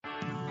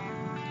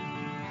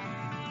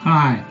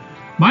Hi,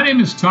 my name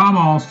is Tom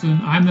Alston.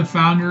 I'm the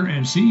founder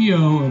and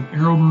CEO of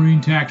Aero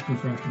Marine Tax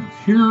Professionals.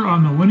 Here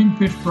on the Winning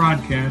Pitch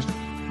broadcast,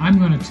 I'm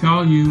going to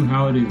tell you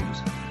how it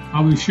is.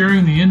 I'll be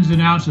sharing the ins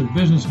and outs of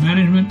business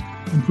management,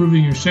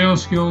 improving your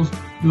sales skills,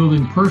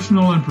 building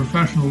personal and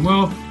professional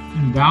wealth,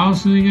 and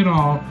balancing it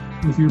all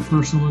with your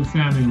personal and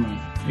family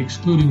life,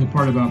 excluding the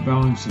part about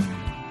balancing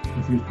it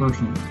with your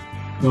personal life.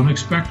 Don't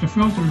expect a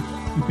filter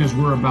because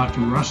we're about to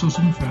rustle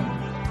some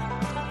feathers.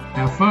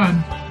 Have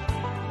fun.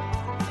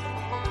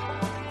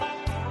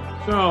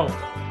 So,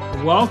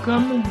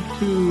 welcome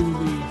to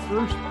the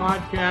first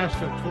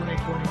podcast of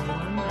 2021.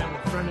 I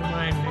have a friend of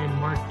mine named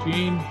Mark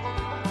Jean,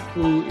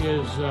 who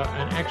is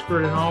an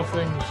expert in all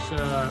things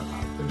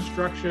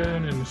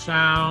construction and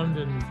sound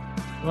and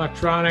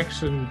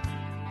electronics and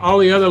all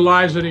the other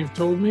lies that he's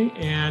told me.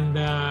 And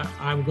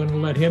I'm going to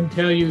let him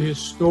tell you his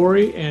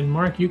story. And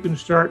Mark, you can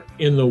start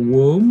in the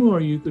womb, or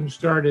you can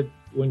start it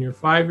when you're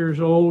 5 years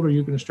old, or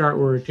you can start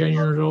when you're 10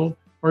 years old,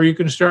 or you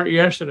can start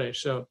yesterday.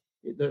 So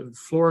the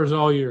floor is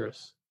all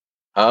yours.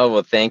 Oh,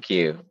 well, thank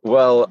you.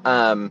 Well,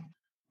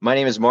 my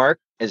name is Mark,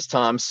 as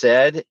Tom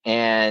said,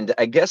 and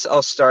I guess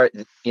I'll start,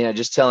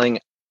 just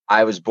telling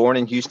I was born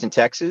in Houston,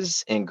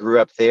 Texas, and grew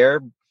up there,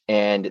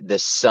 and the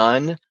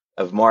son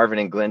of Marvin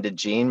and Glenda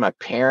Jean, my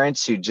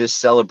parents, who just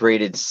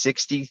celebrated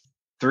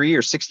 63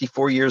 or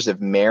 64 years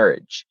of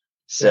marriage.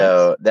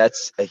 So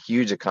that's a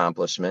huge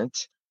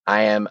accomplishment.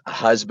 I am a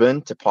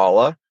husband to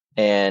Paula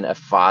and a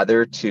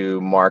father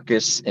to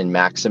Marcus and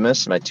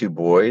Maximus, my two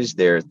boys.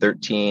 They're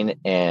 13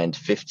 and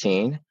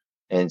 15.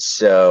 And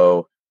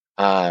so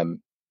I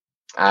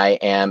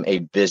am a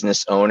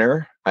business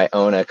owner. I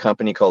own a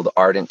company called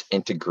Ardent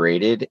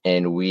Integrated,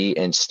 and we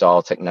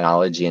install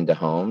technology into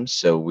homes.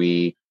 So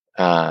we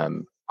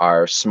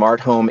are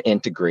smart home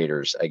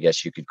integrators, I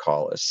guess you could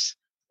call us.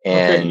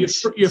 And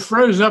okay, you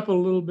froze up a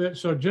little bit.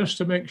 So just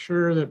to make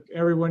sure that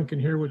everyone can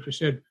hear what you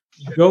said,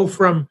 go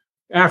from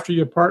after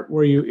your part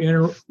where you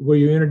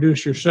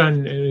introduce your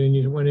son and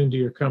you went into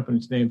your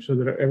company's name so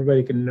that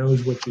everybody can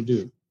knows what you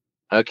do.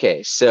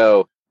 Okay,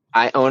 so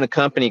I own a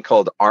company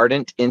called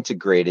Ardent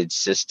Integrated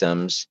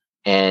Systems,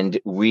 and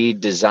we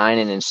design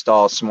and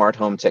install smart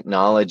home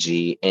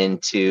technology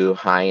into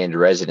high-end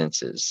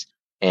residences.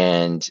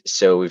 And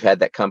so we've had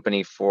that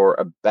company for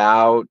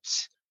about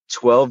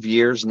 12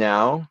 years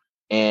now,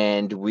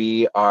 and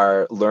we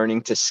are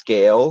learning to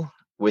scale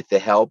with the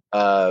help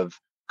of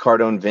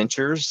Cardone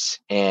Ventures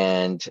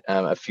and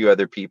a few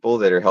other people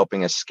that are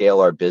helping us scale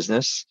our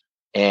business.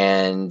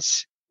 And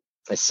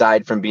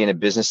aside from being a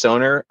business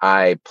owner,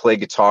 I play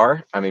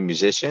guitar. I'm a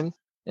musician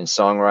and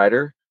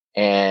songwriter,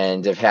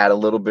 and have had a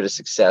little bit of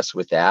success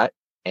with that.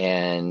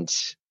 And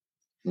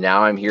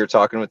now I'm here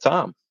talking with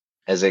Tom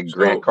as a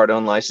Grant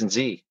Cardone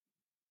licensee.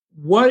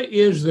 What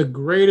is the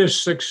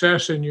greatest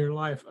success in your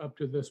life up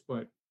to this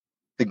point?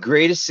 The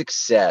greatest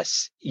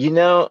success,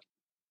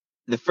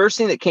 the first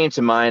thing that came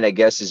to mind, I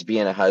guess, is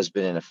being a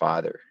husband and a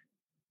father.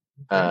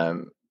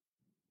 Okay.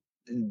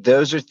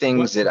 Those are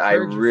things that I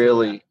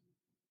really,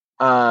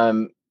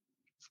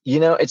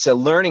 it's a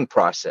learning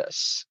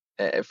process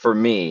for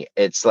me.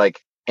 It's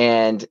like,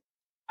 and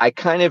I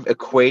kind of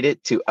equate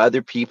it to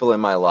other people in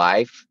my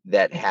life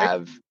that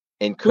have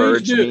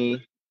encouraged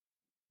me.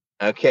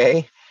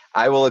 Okay.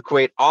 I will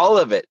equate all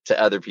of it to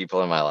other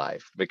people in my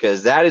life,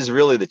 because that is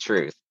really the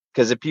truth.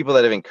 Because the people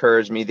that have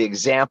encouraged me, the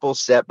example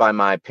set by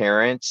my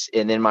parents,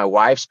 and then my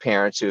wife's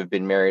parents, who have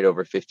been married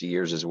over 50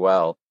 years as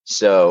well.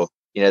 So,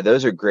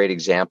 those are great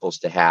examples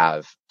to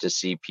have, to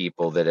see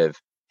people that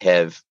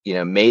have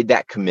made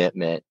that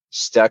commitment,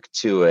 stuck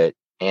to it,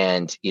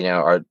 and,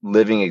 are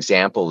living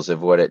examples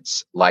of what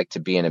it's like to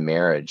be in a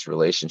marriage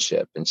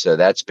relationship. And so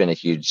that's been a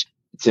huge,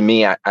 to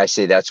me, I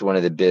say that's one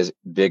of the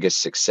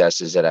biggest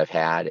successes that I've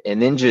had.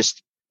 And then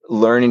just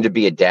learning to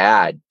be a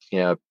dad,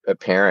 a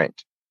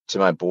parent to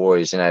my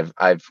boys. And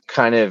I've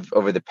kind of,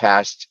 over the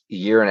past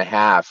year and a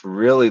half,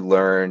 really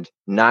learned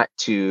not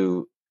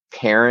to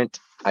parent,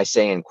 I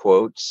say in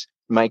quotes,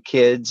 my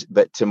kids,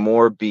 but to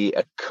more be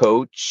a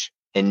coach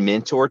and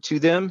mentor to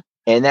them.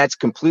 And that's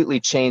completely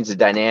changed the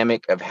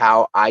dynamic of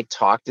how I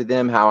talk to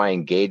them, how I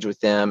engage with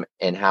them,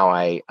 and how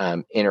I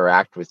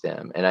interact with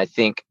them. And I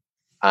think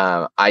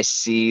I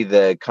see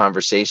the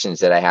conversations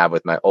that I have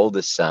with my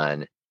oldest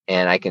son,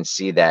 and I can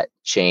see that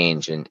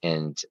change,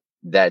 and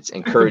that's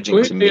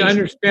encouraging to me. I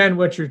understand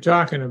what you're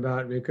talking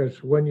about,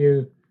 because when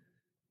you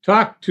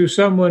talk to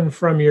someone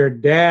from your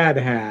dad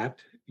hat,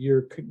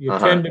 you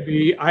tend to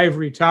be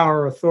ivory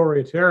tower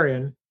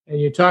authoritarian,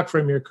 and you talk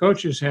from your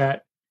coach's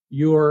hat,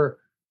 you're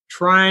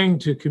trying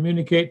to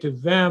communicate to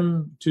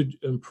them to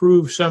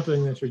improve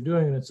something that you're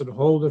doing, and it's at a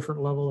whole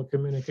different level of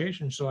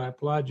communication. So I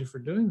applaud you for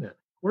doing that.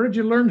 Where did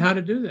you learn how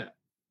to do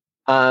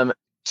that?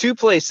 Two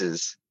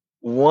places.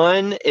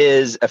 One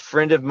is a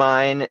friend of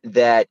mine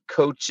that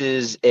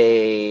coaches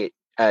a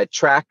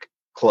track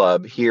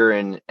club here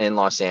in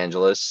Los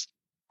Angeles,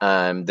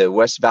 the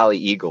West Valley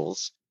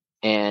Eagles.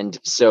 And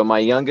so my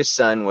youngest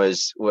son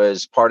was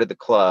part of the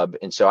club.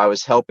 And so I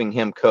was helping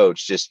him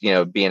coach, just,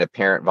 being a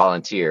parent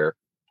volunteer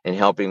and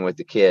helping with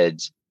the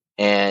kids.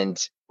 And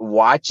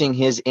watching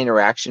his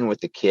interaction with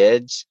the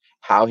kids,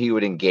 how he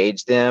would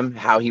engage them,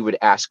 how he would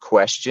ask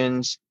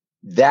questions,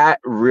 that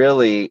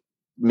really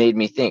made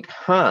me think,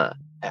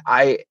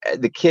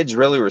 the kids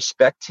really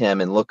respect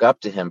him and look up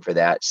to him for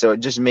that. So it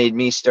just made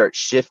me start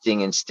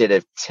shifting, instead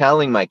of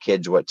telling my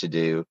kids what to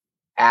do,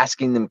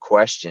 asking them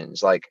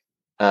questions. Like,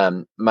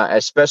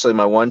 especially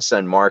my one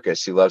son,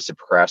 Marcus, who loves to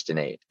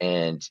procrastinate,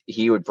 and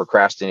he would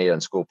procrastinate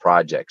on school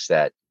projects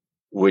that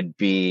would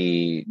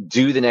be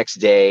due the next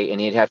day,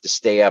 and he'd have to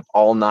stay up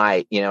all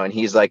night, and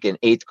he's like in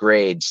 8th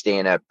grade,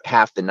 staying up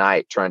half the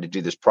night trying to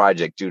do this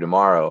project due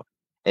tomorrow.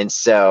 And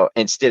so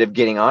instead of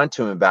getting on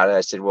to him about it,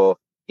 I said, well,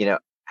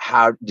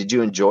 how did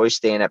you enjoy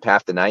staying up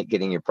half the night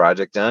getting your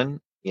project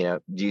done? Do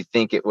you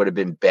think it would have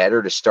been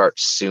better to start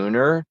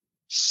sooner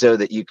so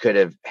that you could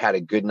have had a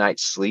good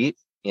night's sleep?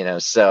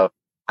 So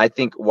I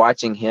think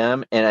watching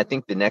him, and I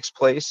think the next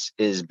place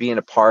is being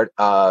a part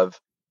of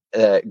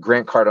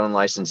Grant Cardone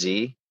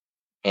licensee,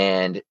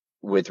 and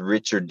with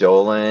Richard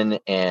Dolan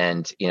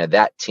and,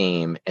 that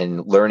team,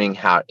 and learning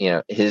how,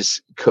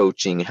 his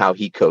coaching, how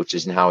he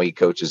coaches and how he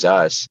coaches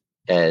us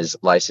as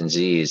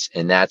licensees.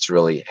 And that's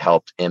really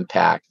helped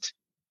impact,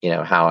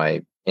 how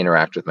I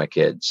interact with my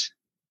kids.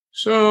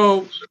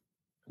 So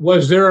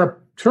was there a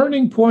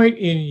turning point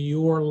in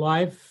your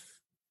life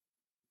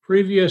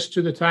previous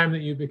to the time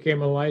that you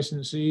became a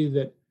licensee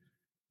that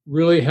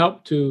really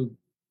helped to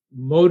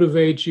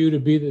motivate you to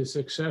be the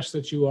success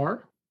that you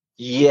are?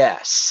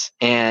 Yes.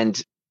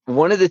 And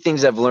one of the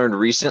things I've learned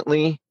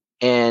recently,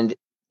 and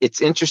it's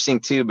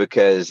interesting too,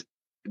 because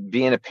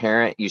being a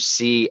parent,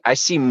 I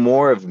see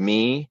more of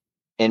me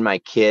in my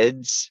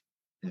kids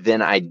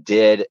than I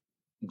did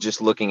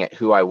just looking at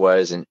who I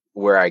was and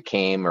where I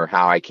came, or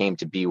how I came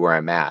to be where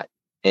I'm at,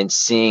 and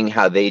seeing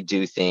how they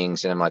do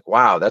things. And I'm like,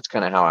 wow, that's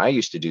kind of how I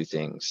used to do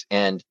things.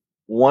 And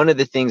one of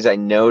the things I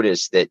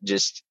noticed that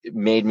just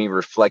made me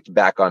reflect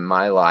back on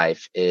my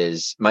life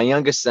is my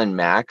youngest son,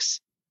 Max.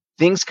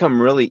 Things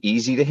come really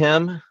easy to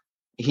him.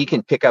 He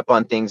can pick up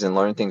on things and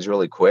learn things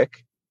really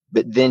quick,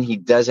 but then he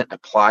doesn't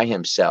apply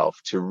himself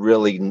to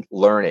really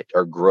learn it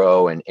or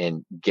grow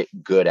and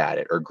get good at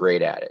it or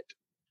great at it.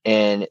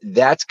 And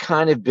that's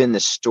kind of been the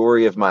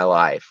story of my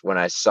life. When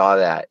I saw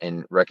that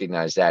and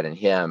recognized that in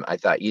him, I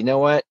thought, you know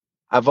what?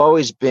 I've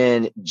always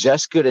been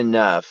just good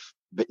enough,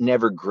 but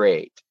never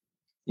great.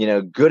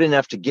 Good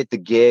enough to get the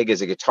gig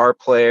as a guitar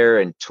player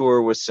and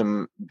tour with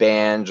some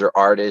bands or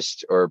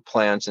artists or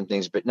play on some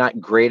things, but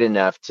not great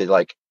enough to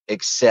like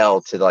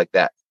excel to like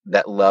that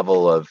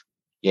level of,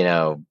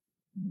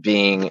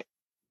 being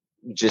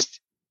just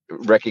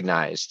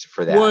recognized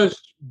for that.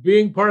 Was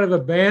being part of a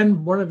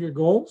band one of your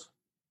goals?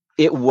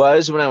 It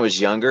was when I was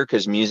younger,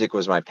 because music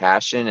was my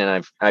passion,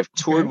 and I've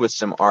toured with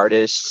some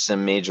artists,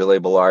 some major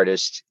label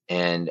artists,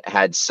 and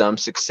had some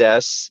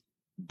success,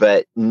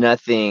 but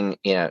nothing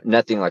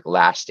like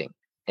lasting.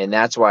 And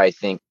that's why I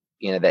think,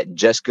 that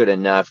just good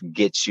enough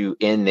gets you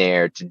in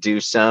there to do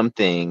some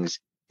things,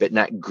 but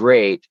not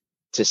great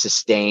to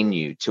sustain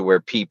you to where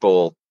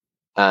people,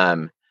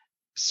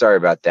 sorry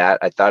about that.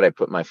 I thought I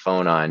put my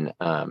phone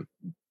on,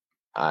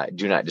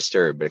 do not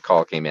disturb, but a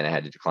call came in. I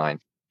had to decline,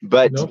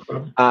 but, no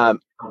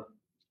problem.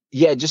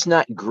 Yeah, just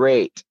not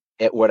great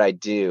at what I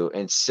do.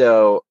 And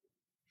so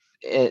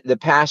the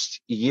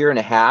past year and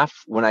a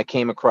half, when I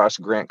came across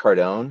Grant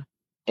Cardone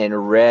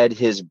and read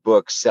his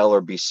book, Sell or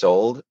Be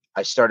Sold,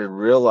 I started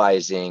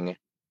realizing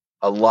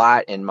a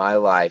lot in my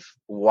life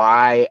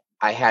why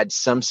I had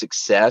some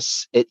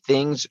success at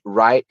things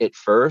right at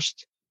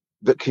first,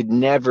 but could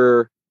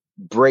never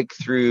break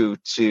through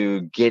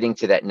to getting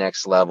to that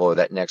next level or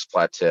that next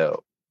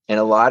plateau. And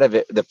a lot of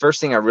it, the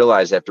first thing I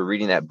realized after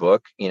reading that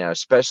book,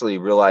 especially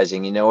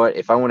realizing, what,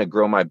 if I want to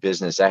grow my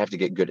business, I have to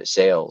get good at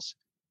sales.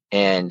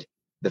 And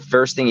the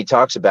first thing he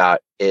talks about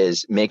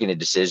is making a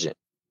decision.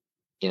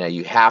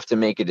 You have to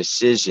make a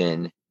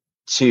decision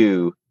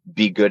to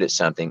be good at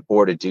something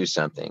or to do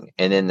something.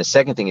 And then the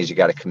second thing is you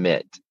got to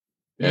commit.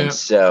 Yeah. And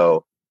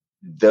so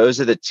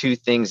those are the two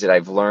things that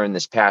I've learned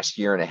this past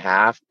year and a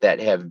half that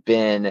have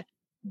been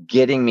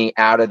getting me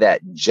out of that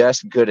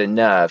just good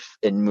enough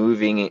and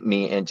moving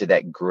me into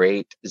that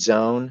great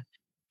zone.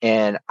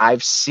 And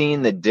I've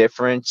seen the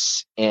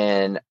difference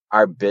in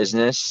our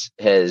business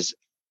has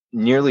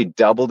nearly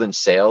doubled in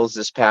sales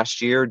this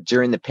past year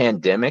during the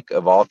pandemic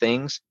of all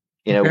things.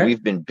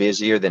 We've been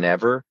busier than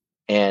ever.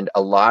 And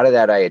a lot of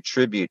that I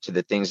attribute to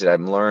the things that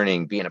I'm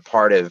learning, being a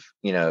part of,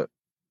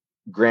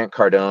 Grant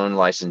Cardone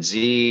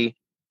licensee,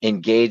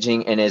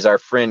 engaging, and as our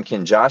friend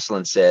Ken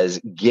Jocelyn says,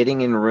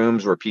 getting in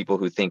rooms where people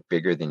who think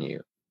bigger than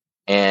you.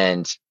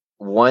 And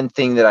one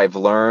thing that I've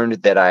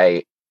learned that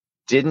I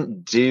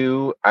didn't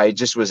do, I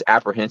just was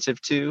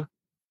apprehensive to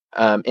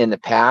in the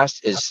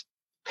past, is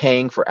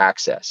paying for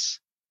access,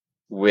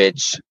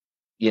 which,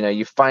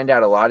 you find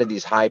out a lot of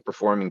these high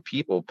performing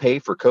people pay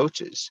for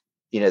coaches.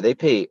 They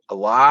pay a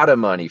lot of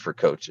money for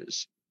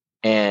coaches.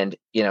 And,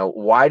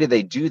 why do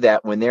they do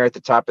that when they're at the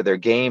top of their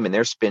game and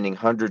they're spending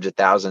hundreds of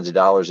thousands of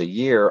dollars a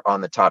year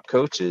on the top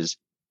coaches?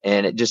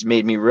 And it just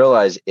made me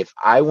realize, if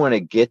I want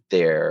to get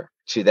there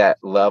to that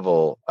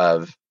level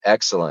of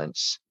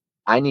excellence,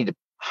 I need to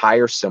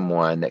hire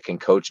someone that can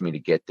coach me to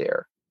get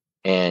there.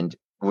 And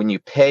when you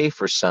pay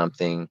for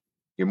something,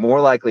 you're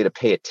more likely to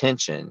pay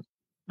attention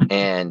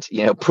and,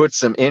 put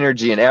some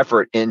energy and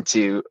effort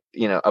into,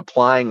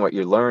 applying what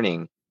you're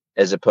learning,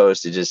 as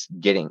opposed to just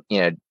getting,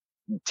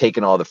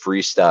 taking all the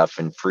free stuff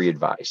and free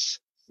advice.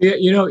 Yeah,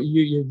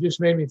 you just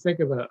made me think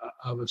of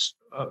I was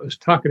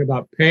talking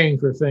about paying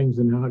for things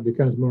and how it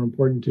becomes more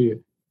important to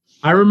you.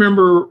 I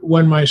remember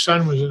when my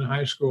son was in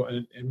high school,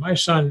 and my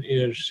son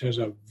has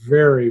a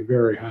very,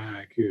 very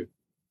high IQ.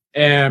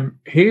 And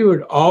he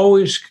would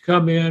always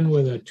come in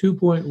with a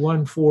 2.14,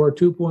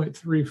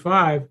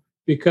 2.35,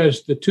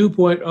 because the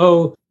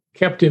 2.0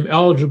 kept him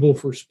eligible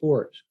for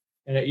sports.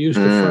 And it used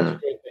to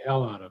frustrate the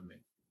hell out of me.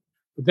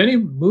 But then he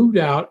moved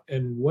out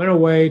and went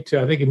away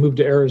I think he moved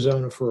to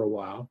Arizona for a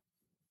while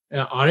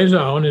on his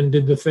own and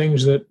did the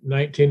things that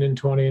 19 and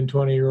 20 and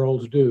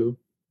 20-year-olds do.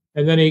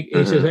 And then he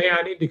says, hey,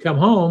 I need to come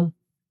home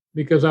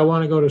because I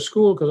want to go to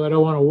school because I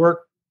don't want to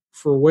work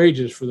for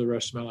wages for the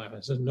rest of my life. I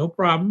said, no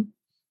problem.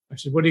 I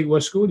said,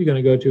 what school are you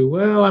going to go to?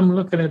 Well, I'm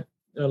looking at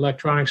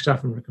electronic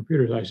stuff and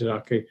computers. I said,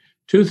 okay,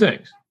 two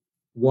things.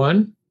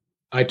 One,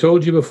 I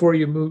told you before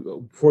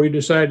you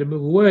decide to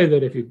move away,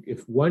 that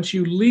if once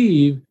you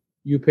leave,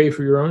 you pay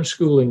for your own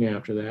schooling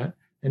after that.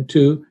 And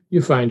two,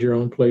 you find your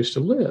own place to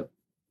live.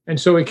 And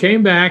so he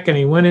came back and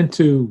he went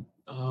into,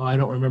 I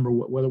don't remember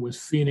whether it was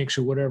Phoenix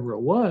or whatever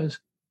it was,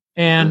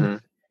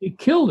 and he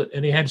killed it.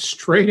 And he had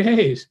straight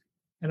A's.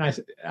 And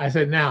I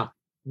said, now,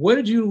 what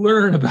did you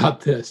learn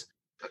about this?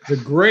 The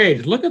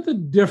grades, look at the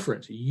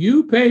difference.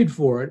 You paid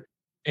for it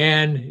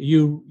and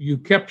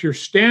you kept your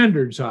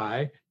standards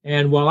high.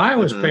 And while I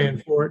was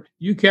paying for it,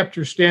 you kept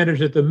your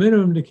standards at the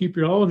minimum to keep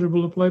you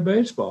eligible to play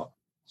baseball.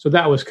 So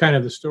that was kind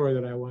of the story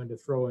that I wanted to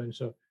throw in.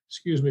 So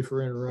excuse me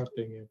for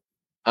interrupting you.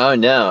 Oh,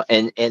 no.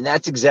 And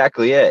that's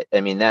exactly it.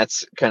 I mean,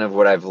 that's kind of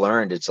what I've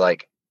learned. It's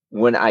like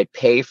when I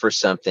pay for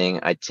something,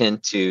 I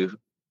tend to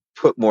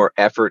put more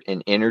effort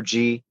and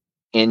energy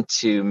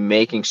into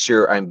making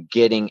sure I'm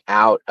getting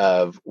out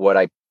of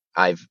what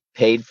I've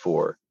paid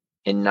for,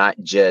 and not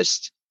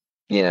just,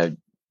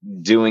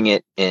 doing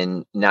it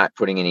and not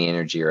putting any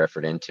energy or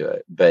effort into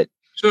it. But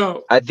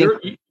so I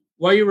think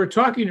while you were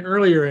talking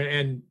earlier,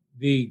 and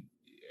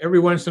every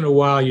once in a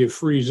while you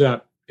freeze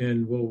up,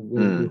 and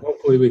we'll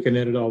hopefully we can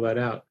edit all that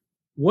out.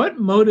 What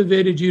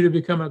motivated you to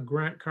become a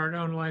Grant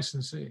Cardone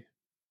licensee?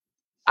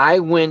 I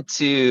went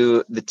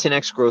to the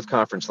 10X Growth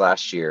Conference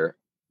last year.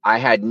 I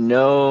had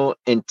no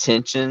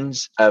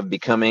intentions of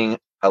becoming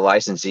a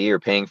licensee or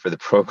paying for the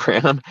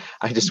program.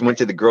 I just went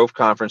to the Growth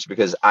Conference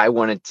because I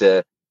wanted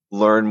to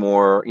learn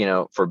more,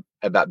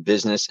 about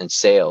business and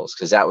sales,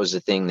 because that was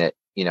the thing that,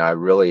 I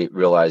really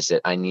realized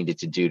that I needed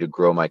to do to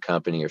grow my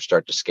company or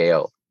start to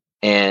scale.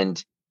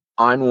 And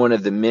on one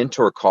of the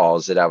mentor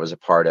calls that I was a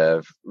part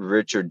of,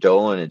 Richard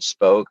Dolan had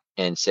spoke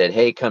and said,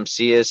 hey, come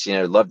see us,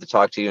 love to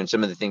talk to you. And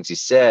some of the things he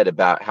said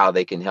about how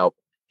they can help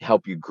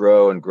you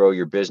grow and grow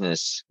your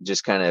business,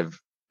 just kind of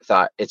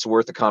thought it's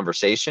worth a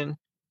conversation.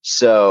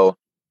 So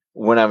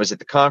when I was at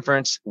the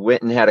conference,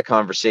 went and had a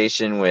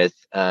conversation with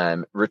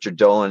Richard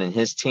Dolan and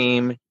his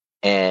team.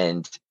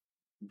 And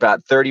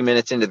about 30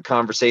 minutes into the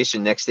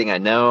conversation, next thing I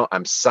know,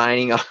 I'm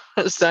signing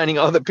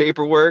all the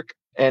paperwork.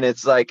 And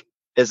it's like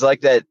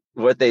that,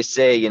 what they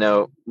say,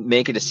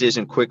 make a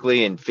decision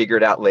quickly and figure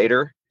it out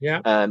later.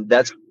 Yeah.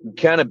 That's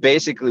kind of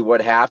basically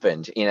what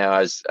happened.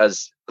 I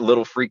was a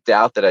little freaked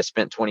out that I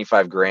spent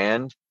 25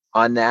 grand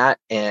on that,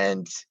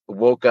 and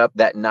woke up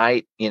that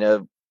night,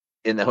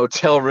 in the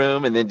hotel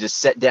room, and then just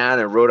sat down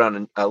and wrote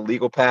on a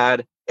legal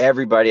pad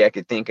everybody I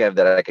could think of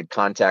that I could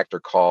contact or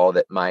call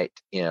that might,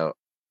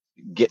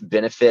 get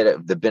benefit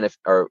of the benefit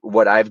or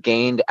what I've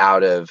gained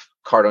out of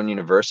Cardone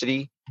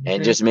University.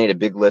 And just made a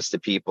big list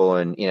of people,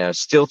 and,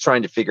 still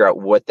trying to figure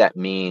out what that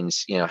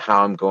means,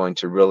 how I'm going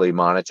to really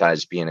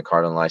monetize being a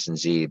Cardone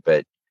licensee.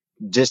 But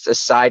just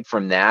aside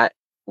from that,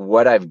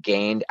 what I've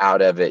gained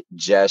out of it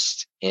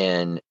just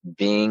in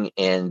being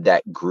in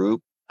that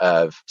group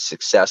of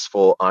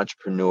successful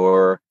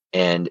entrepreneur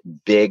and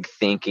big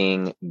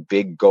thinking,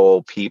 big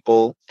goal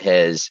people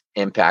has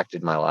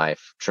impacted my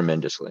life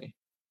tremendously.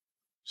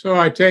 So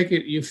I take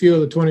it you feel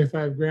the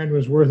 25 grand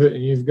was worth it,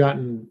 and you've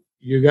gotten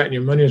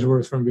your money's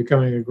worth from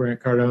becoming a Grant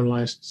Cardone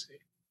licensee.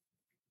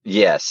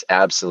 Yes,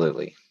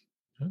 absolutely.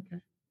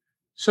 Okay.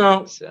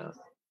 So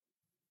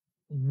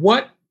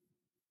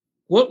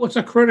what's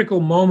a critical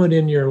moment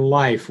in your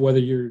life, whether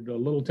you're a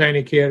little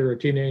tiny kid or a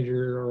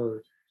teenager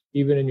or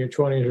even in your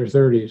 20s or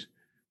 30s,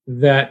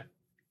 that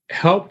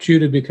helped you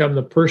to become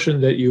the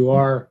person that you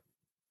are,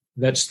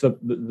 that's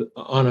the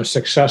on a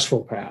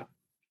successful path?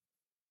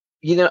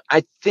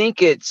 I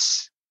think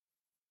it's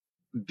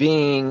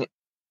being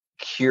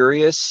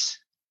curious,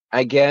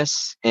 I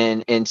guess,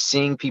 and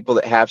seeing people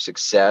that have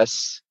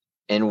success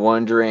and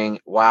wondering,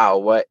 wow,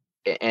 what,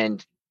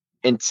 and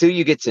until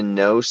you get to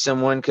know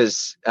someone,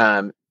 because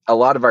a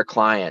lot of our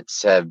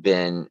clients have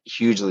been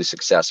hugely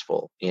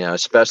successful,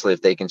 especially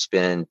if they can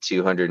spend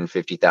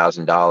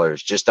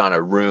 $250,000 just on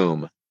a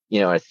room,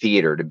 a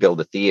theater, to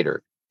build a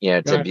theater.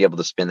 to be able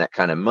to spend that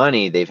kind of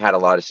money. They've had a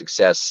lot of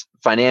success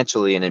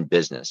financially and in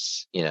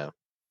business,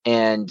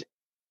 and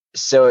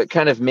so it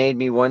kind of made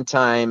me one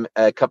time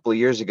a couple of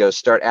years ago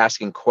start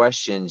asking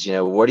questions.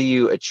 What do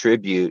you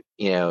attribute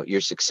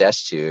your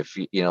success to? If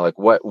like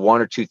what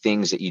one or two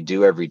things that you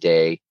do every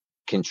day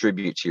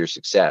contribute to your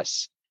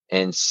success.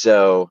 And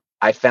so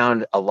I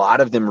found a lot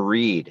of them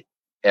read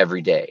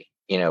every day,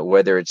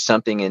 whether it's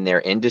something in their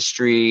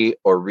industry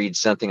or read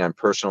something on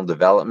personal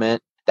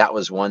development. That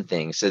was one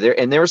thing. So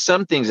there were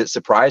some things that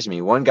surprised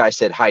me. One guy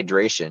said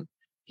hydration.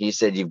 He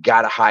said, you've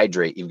got to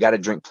hydrate. You've got to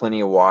drink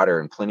plenty of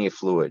water and plenty of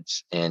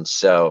fluids. And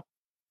so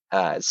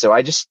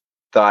I just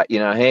thought,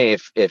 hey,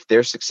 if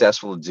they're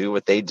successful, do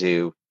what they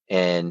do.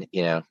 And,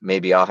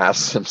 maybe I'll have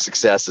some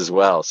success as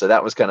well. So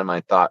that was kind of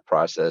my thought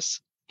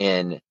process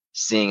in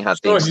seeing how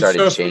things started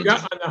changing. You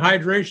got on the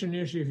hydration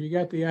issue, if you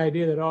got the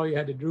idea that all you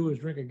had to do was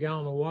drink a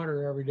gallon of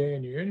water every day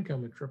and your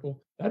income would triple,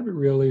 that'd be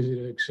real easy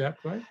to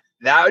accept, right?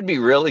 That would be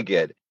really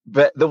good.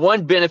 But the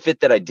one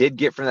benefit that I did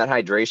get from that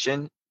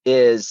hydration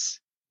is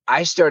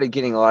I started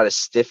getting a lot of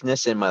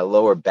stiffness in my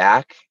lower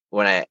back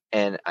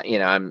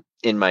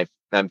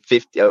I'm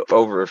 50,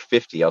 over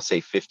 50, I'll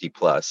say 50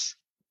 plus.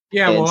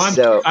 Yeah, well,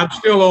 I'm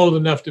still old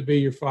enough to be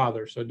your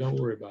father, so don't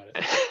worry about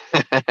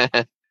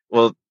it.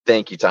 Well,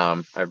 thank you,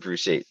 Tom. I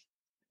appreciate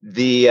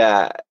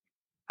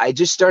I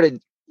just started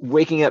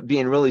waking up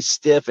being really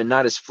stiff and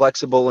not as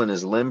flexible and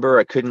as limber.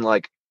 I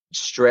couldn't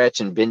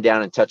stretch and bend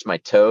down and touch my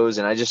toes.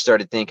 And I just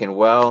started thinking,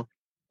 well,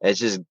 it's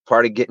just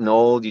part of getting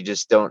old. You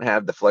just don't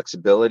have the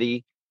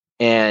flexibility.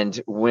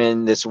 And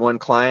when this one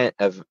client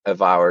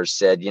of ours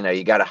said,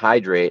 you got to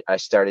hydrate, I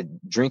started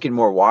drinking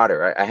more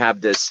water. I have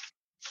this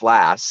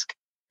flask.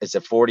 It's a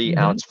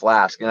 40-ounce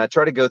flask. And I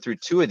try to go through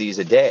 2 of these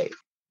a day.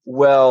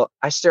 Well,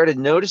 I started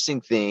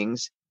noticing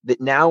things that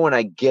now when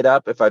I get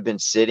up, if I've been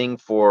sitting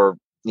for,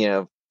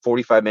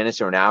 45 minutes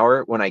or an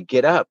hour, when I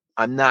get up,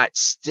 I'm not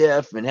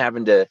stiff and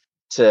having to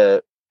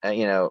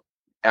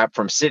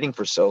from sitting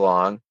for so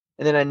long.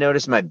 And then I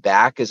noticed my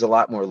back is a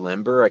lot more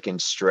limber. I can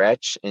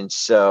stretch. And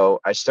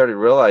so I started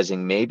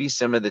realizing maybe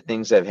some of the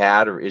things I've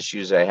had or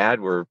issues I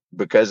had were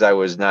because I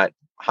was not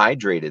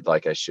hydrated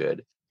like I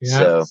should. Yeah.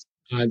 So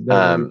there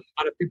are a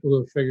lot of people who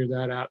have figured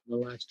that out in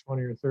the last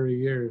 20 or 30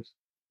 years.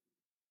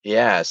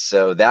 Yeah.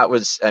 So that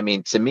was,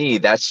 to me,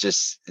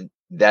 that's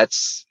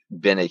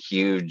been a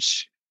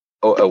huge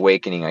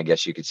awakening, I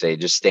guess you could say,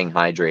 just staying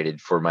hydrated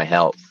for my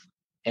health.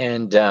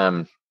 And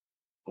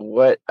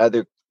what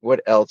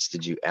else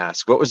did you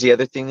ask? What was the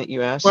other thing that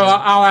you asked? Well,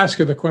 I'll ask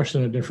you the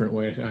question a different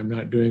way. I'm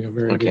not doing a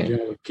very good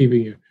job of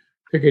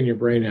picking your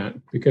brain out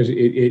because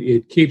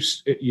you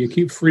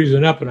keep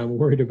freezing up, and I'm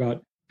worried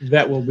about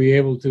that we'll be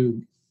able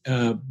to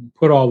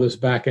put all this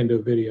back into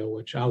a video,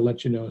 which I'll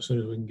let you know as soon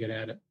as we can get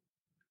at it.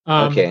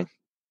 Okay.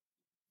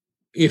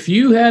 If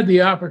you had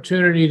the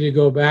opportunity to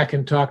go back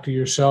and talk to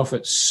yourself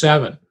at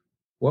 7,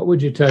 what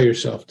would you tell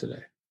yourself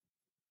today?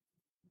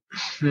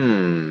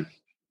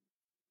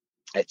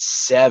 At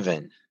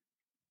 7.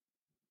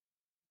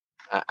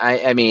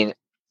 I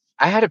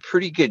had a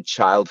pretty good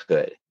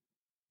childhood.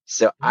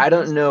 So I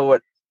don't know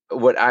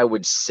what I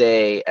would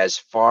say as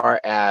far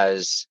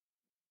as,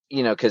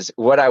 because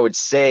what I would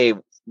say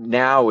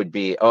now would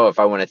be, if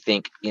I want to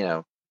think,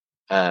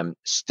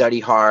 study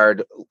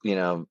hard,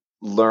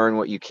 learn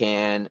what you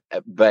can.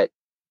 But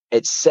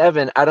at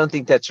 7, I don't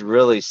think that's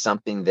really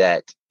something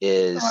that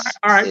is.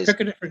 All right, pick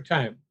a different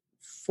time.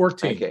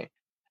 14. Okay.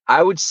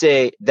 I would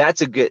say that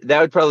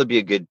would probably be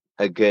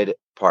a good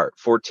part,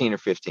 14 or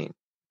 15.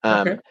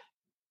 Okay.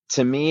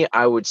 To me,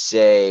 I would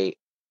say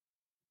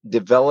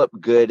develop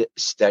good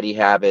study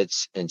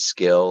habits and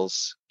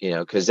skills,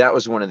 because that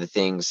was one of the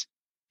things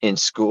in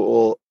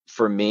school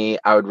for me.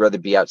 I would rather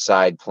be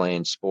outside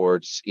playing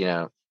sports,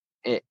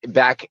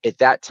 back at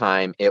that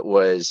time, it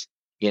was,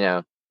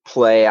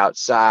 play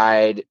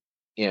outside,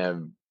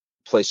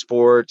 play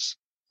sports,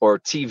 or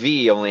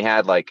TV only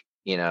had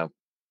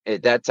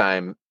at that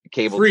time,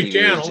 cable free TV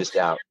channels. Was just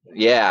out.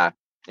 Yeah.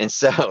 And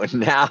so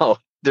now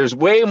there's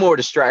way more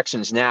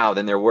distractions now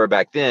than there were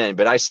back then,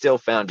 but I still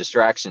found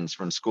distractions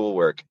from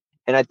schoolwork.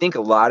 And I think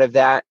a lot of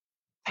that,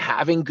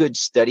 having good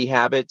study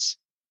habits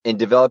and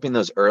developing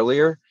those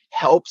earlier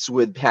helps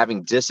with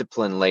having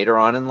discipline later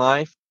on in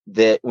life,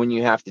 that when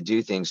you have to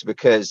do things,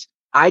 because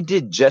I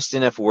did just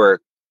enough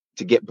work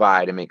to get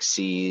by, to make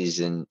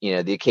C's and,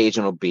 the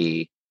occasional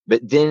B.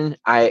 But then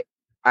I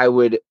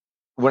would,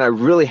 when I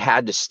really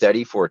had to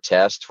study for a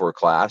test, for a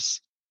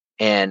class,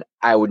 and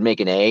I would make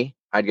an A,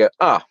 I'd go,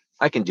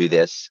 I can do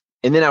this.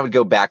 And then I would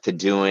go back to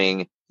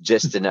doing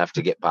just enough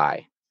to get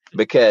by,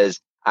 because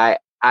I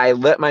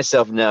let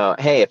myself know,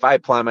 hey, if I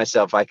apply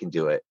myself, I can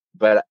do it.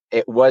 But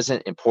it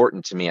wasn't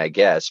important to me, I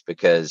guess,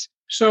 because.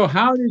 So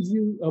how did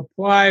you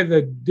apply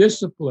the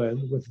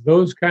discipline with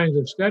those kinds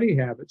of study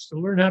habits to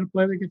learn how to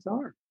play the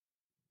guitar?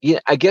 Yeah,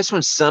 I guess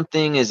when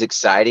something is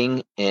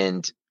exciting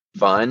and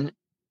fun,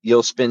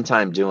 you'll spend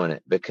time doing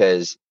it,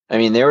 because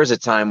there was a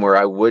time where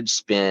I would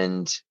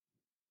spend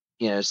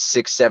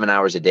 6-7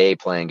 hours a day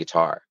playing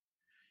guitar.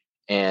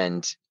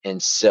 And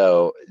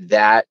so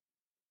that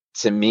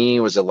to me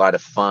was a lot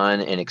of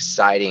fun and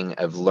exciting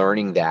of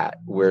learning that,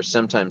 where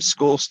sometimes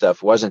school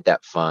stuff wasn't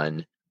that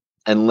fun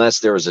unless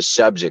there was a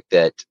subject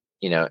that,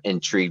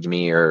 intrigued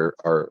me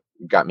or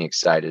got me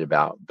excited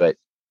about. But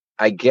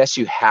I guess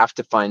you have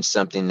to find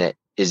something that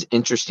is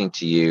interesting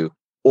to you,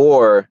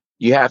 or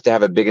you have to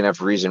have a big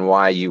enough reason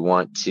why you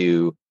want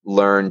to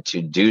learn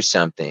to do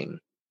something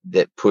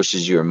that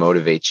pushes you or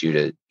motivates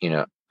you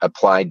to,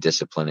 apply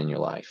discipline in your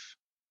life.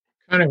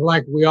 Kind of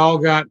like we all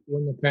got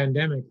when the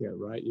pandemic hit,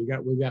 right? We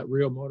got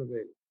real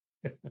motivated.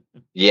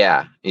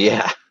 Yeah.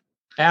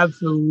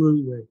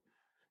 Absolutely.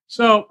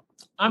 So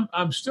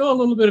I'm still a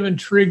little bit of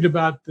intrigued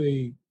about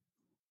the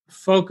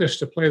focus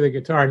to play the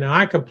guitar. Now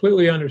I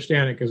completely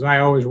understand it because I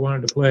always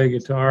wanted to play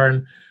guitar,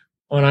 and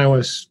when I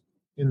was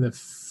in the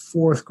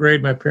fourth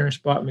grade, my parents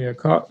bought me a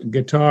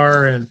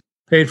guitar and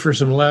paid for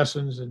some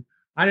lessons, and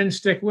I didn't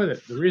stick with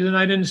it. The reason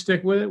I didn't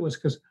stick with it was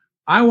because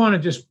I want to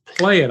just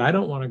play it. I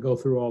don't want to go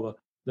through all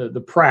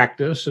the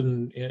practice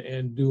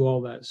and do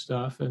all that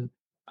stuff. And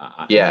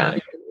Yeah.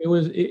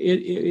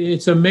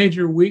 it's a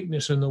major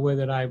weakness in the way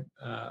that I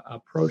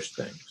approach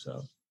things.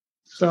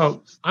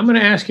 So I'm going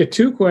to ask you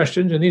two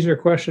questions, and these are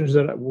questions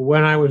that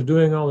when I was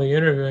doing all the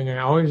interviewing, I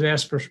always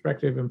ask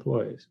prospective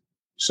employees.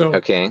 So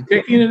Okay.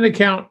 taking into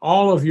account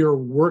all of your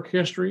work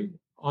history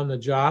on the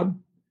job,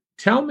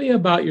 tell me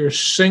about your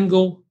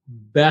single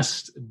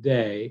best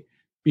day.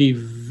 Be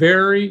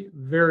very,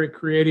 very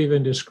creative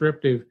and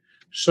descriptive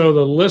so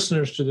the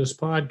listeners to this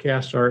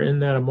podcast are in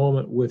that a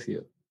moment with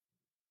you.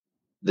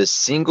 The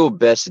single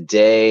best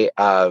day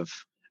of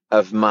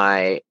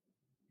my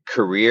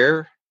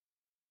career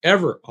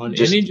Ever on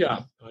any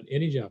job,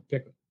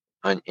 pick it.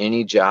 On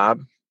any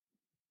job.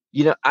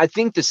 I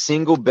think the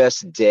single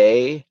best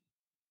day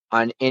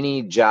on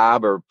any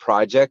job or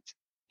project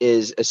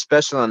is,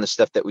 especially on the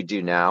stuff that we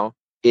do now,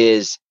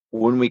 is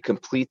when we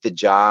complete the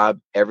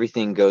job,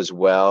 everything goes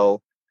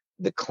well,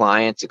 the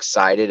client's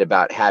excited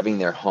about having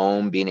their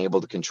home, being able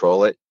to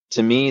control it.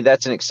 To me,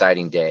 that's an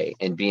exciting day,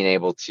 and being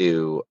able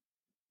to,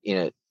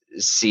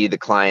 see the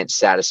client's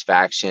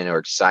satisfaction or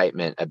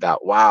excitement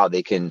about, wow,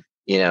 they can,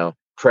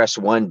 press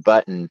one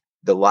button,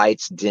 the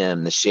lights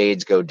dim, the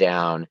shades go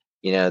down,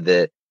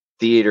 the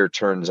theater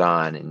turns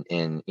on,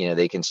 and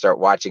they can start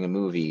watching a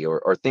movie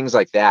or things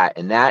like that.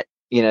 And that,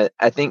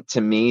 I think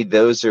to me,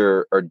 those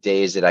are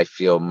days that I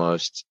feel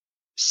most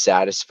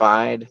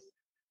satisfied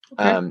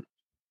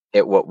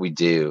at what we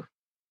do.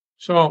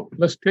 So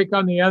let's pick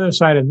on the other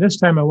side. And this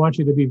time I want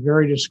you to be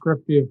very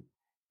descriptive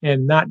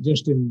and not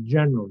just in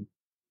general.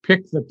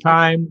 Pick the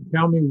time.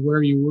 Tell me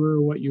where you were,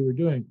 what you were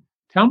doing.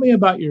 Tell me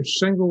about your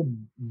single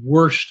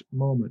worst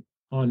moment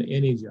on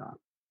any job.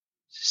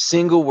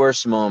 Single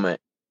worst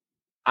moment.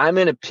 I'm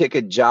going to pick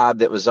a job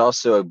that was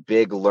also a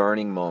big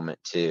learning moment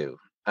too.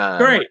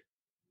 Great.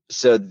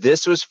 So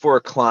this was for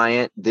a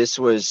client. This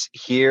was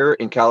here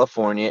in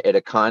California at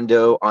a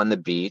condo on the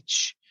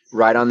beach,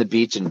 right on the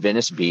beach in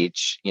Venice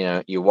Beach.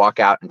 You walk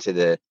out into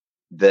the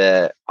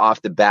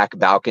off the back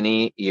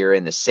balcony, you're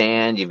in the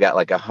sand. You've got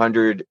like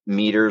 100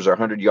 meters or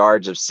 100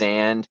 yards of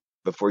sand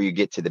before you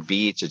get to the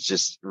beach. It's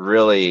just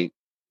really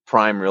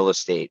prime real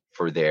estate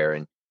for there.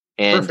 And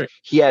Perfect.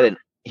 he had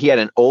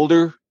an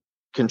older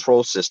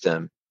control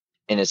system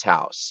in his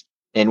house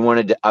and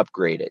wanted to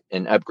upgrade it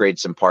and upgrade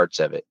some parts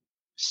of it.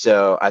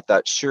 So I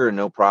thought, sure,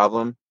 no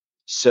problem.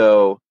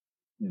 So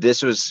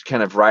this was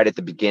kind of right at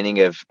the beginning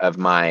of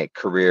my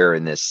career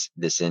in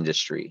this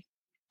industry.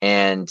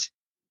 And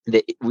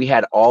we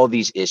had all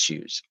these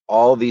issues,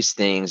 all these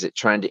things that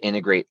trying to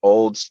integrate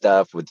old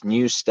stuff with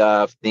new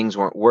stuff. Things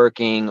weren't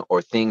working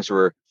or things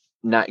were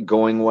not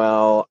going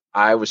well.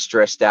 I was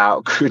stressed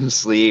out, couldn't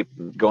sleep,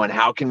 going,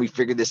 how can we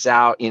figure this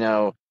out?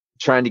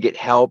 Trying to get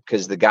help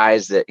because the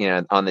guys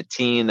that, on the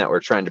team that were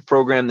trying to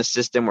program the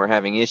system were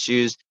having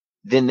issues.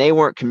 Then they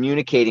weren't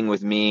communicating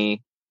with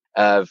me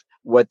of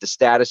what the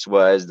status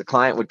was. The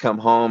client would come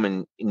home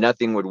and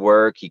nothing would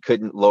work. He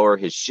couldn't lower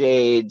his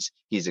shades.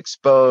 He's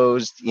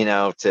exposed,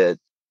 to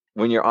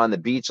when you're on the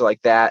beach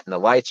like that and the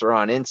lights are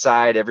on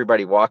inside,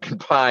 everybody walking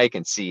by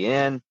can see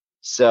in.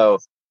 So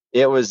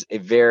it was a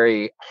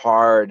very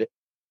hard,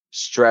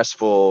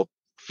 stressful,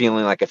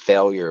 feeling like a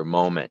failure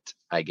moment,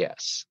 I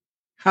guess.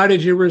 How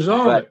did you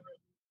resolve it?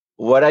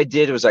 What I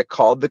did was I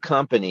called the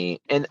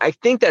company, and I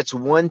think that's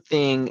one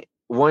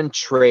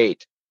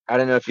trait, I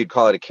don't know if you'd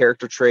call it a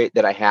character trait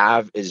that I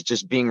have, is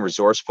just being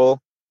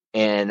resourceful.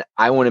 And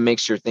I want to make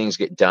sure things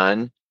get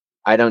done.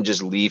 I don't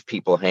just leave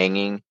people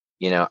hanging.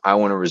 I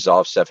want to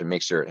resolve stuff and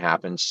make sure it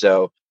happens.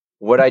 So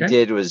what I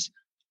did was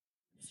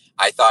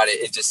I thought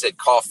it just said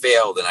call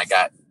failed, and I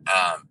got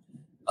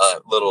a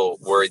little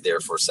worried there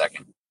for a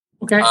second.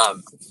 Okay.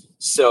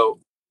 So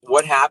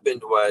what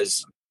happened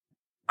was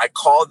I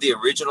called the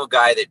original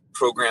guy that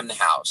programmed the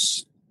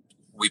house.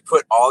 We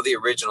put all the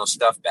original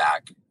stuff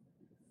back.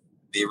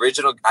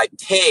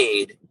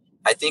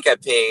 I think I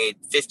paid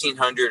 $1,500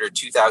 or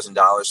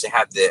 $2,000 to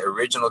have the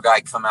original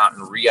guy come out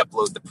and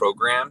re-upload the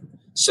program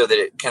so that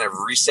it kind of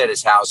reset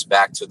his house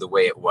back to the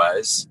way it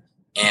was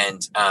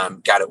and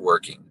got it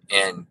working.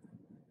 And,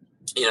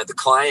 the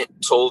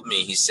client told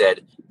me, he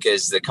said,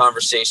 because the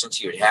conversations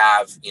he would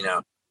have,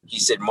 he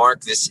said,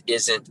 Mark, this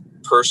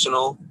isn't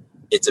personal.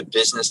 It's a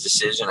business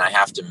decision I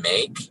have to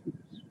make.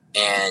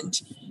 And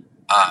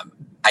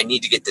I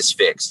need to get this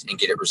fixed and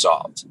get it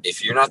resolved.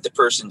 If you're not the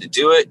person to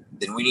do it,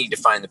 then we need to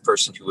find the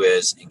person who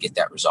is and get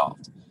that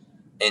resolved.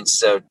 And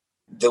so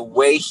the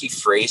way he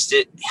phrased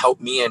it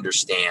helped me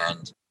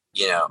understand,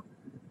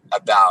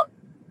 about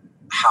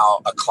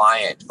how a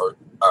client or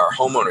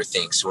homeowner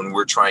thinks when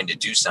we're trying to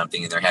do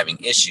something and they're having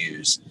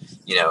issues,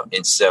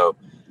 and so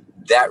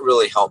that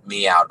really helped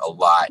me out a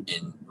lot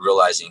in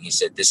realizing, he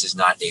said, this is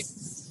not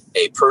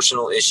a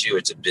personal issue.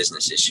 It's a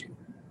business issue,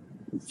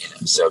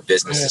 so a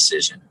business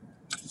decision.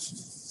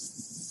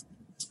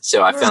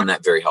 So I found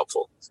that very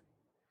helpful.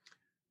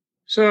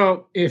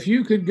 So if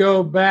you could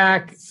go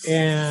back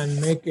and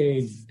make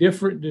a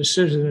different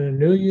decision in a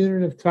new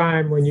unit of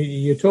time, when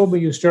you told me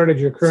you started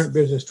your current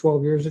business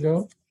 12 years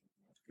ago,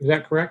 is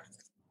that correct?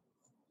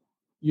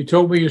 You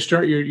told me you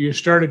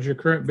started your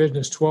current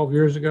business 12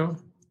 years ago?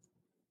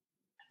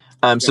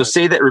 So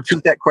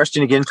repeat that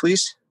question again,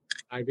 please.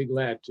 I'd be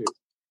glad to.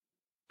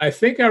 I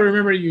think I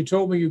remember you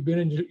told me you've been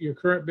in your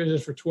current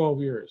business for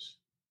 12 years.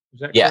 Is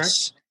that correct?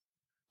 Yes,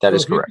 that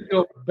is correct. If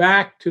you could go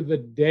back to the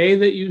day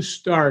that you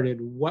started,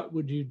 what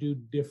would you do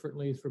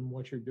differently from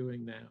what you're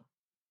doing now?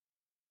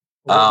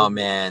 Oh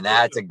man,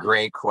 that's a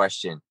great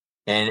question.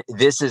 And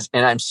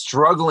I'm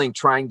struggling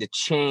trying to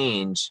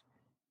change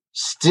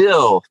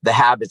still the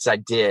habits I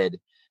did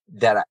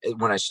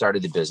when I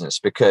started the business,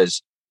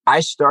 because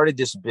I started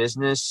this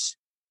business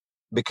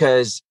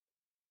because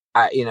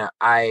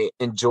I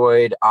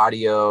enjoyed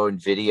audio and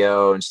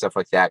video and stuff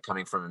like that,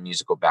 coming from a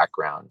musical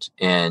background.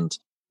 And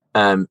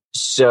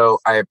so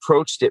I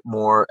approached it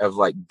more of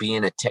like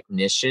being a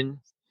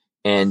technician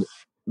and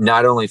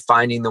not only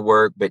finding the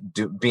work, but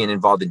being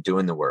involved in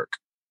doing the work.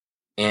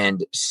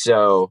 And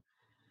so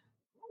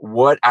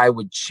what I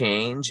would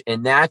change,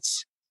 and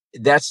that's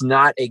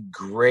not a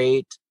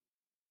great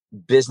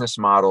business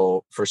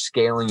model for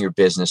scaling your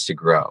business to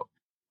grow.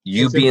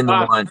 You it's being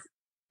impossible. The one.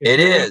 If it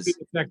is. Be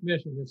a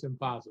technician, it's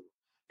impossible.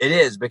 It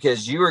is,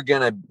 because you are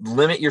going to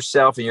limit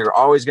yourself and you're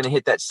always going to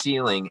hit that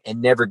ceiling and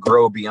never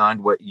grow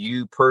beyond what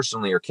you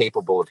personally are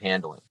capable of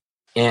handling.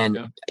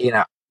 And,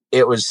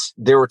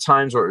 there were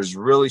times where it was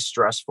really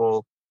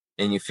stressful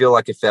and you feel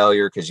like a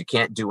failure because you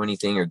can't do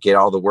anything or get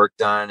all the work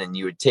done. And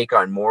you would take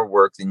on more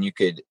work than you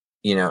could,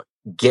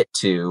 get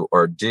to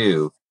or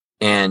do.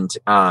 And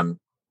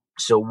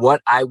so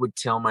what I would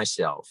tell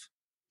myself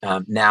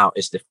now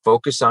is to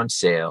focus on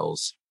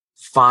sales.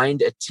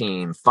 Find a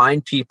team,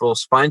 find people,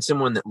 find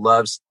someone that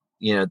loves,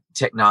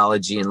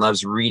 technology and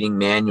loves reading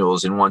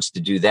manuals and wants to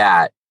do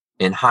that,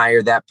 and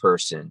hire that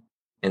person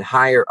and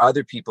hire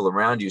other people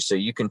around you so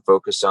you can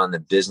focus on the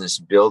business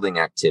building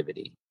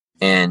activity.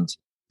 And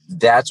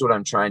that's what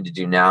I'm trying to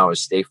do now, is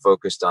stay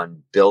focused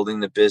on building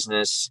the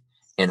business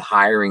and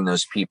hiring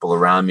those people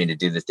around me to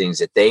do the things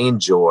that they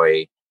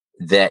enjoy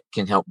that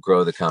can help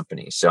grow the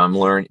company.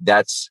 So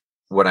that's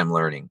what I'm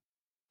learning.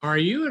 Are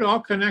you at all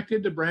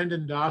connected to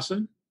Brandon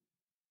Dawson?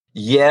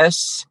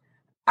 Yes,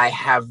 I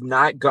have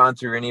not gone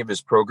through any of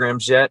his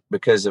programs yet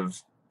because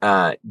of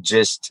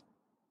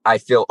I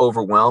feel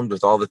overwhelmed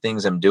with all the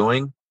things I'm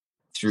doing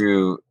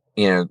through,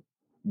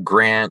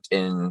 Grant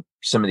and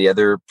some of the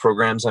other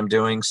programs I'm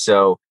doing.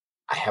 So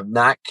I have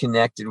not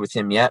connected with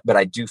him yet, but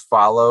I do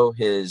follow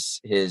his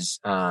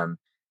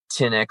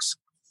 10X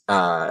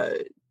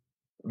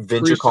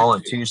venture call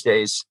on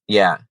Tuesdays.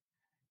 Yeah.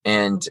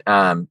 And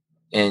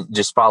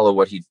just follow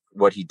what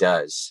he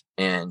does.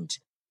 And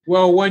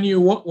well, when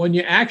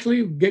you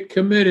actually get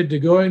committed to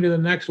going to the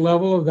next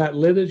level of that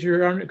lid that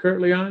you're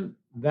currently on,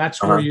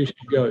 that's where you should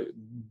go.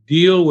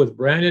 Deal with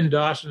Brandon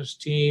Dawson's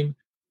team.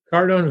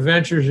 Cardone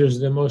Ventures is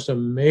the most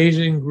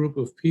amazing group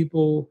of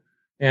people,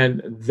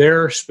 and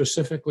they're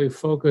specifically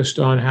focused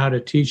on how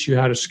to teach you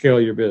how to scale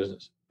your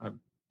business.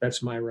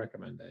 That's my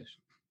recommendation.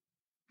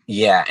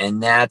 Yeah,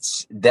 and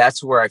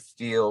that's where I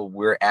feel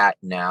we're at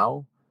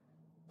now,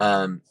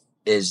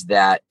 is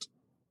that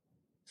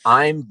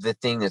I'm the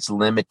thing that's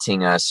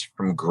limiting us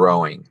from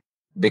growing,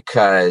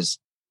 because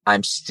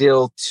I'm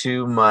still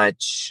too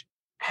much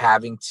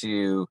having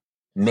to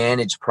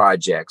manage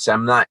projects.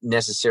 I'm not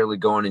necessarily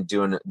going and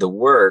doing the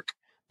work,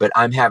 but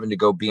I'm having to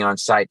go be on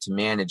site to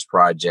manage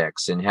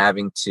projects and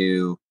having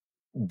to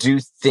do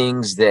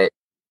things that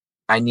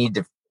I need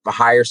to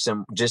hire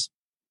just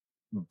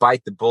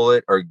bite the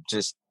bullet, or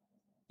just,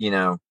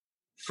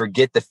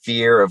 forget the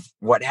fear of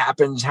what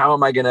happens. How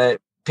am I going to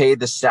pay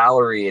the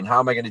salary and how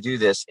am I going to do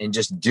this, and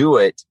just do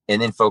it,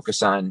 and then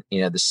focus on,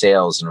 the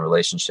sales and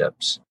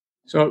relationships.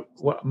 So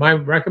my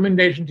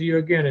recommendation to you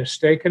again is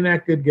stay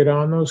connected, get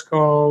on those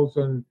calls,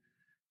 and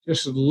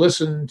just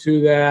listen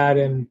to that.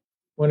 And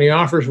when he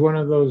offers one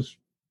of those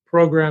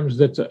programs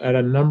that's at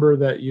a number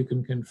that you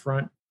can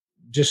confront,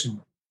 just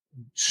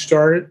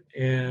start it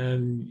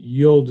and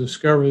you'll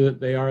discover that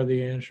they are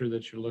the answer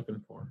that you're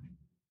looking for.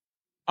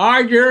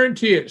 I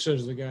guarantee it,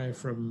 says the guy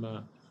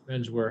from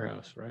Men's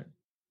Warehouse, right?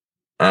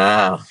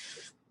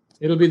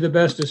 It'll be the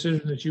best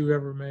decision that you've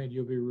ever made.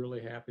 You'll be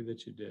really happy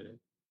that you did it.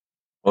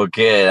 Well,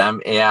 good.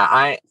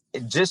 I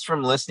just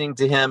from listening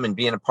to him and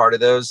being a part of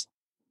those,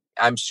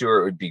 I'm sure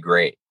it would be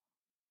great.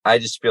 I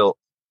feel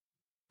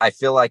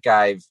like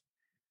I've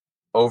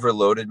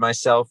overloaded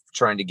myself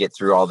trying to get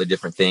through all the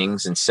different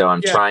things. And so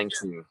I'm Yeah, trying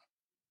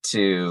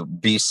to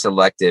be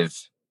selective.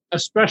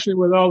 especially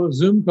with all the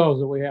Zoom calls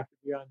that we have to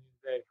be on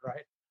these days,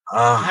 right?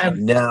 I have, I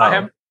No.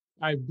 have,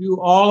 I do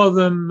all of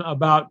them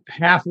about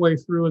halfway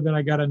through, and then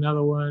I got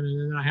another one,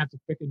 and then I have to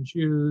pick and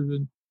choose.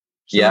 And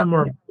Yeah.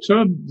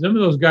 some of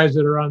those guys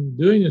that are on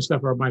doing this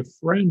stuff are my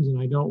friends, and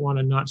I don't want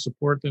to not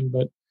support them.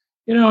 But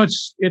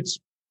it's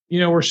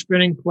we're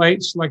spinning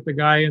plates like the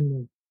guy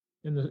in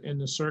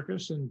the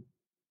circus, and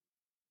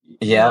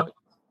Yeah.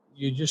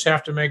 you just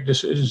have to make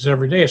decisions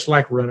every day. It's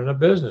like running a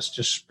business,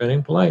 just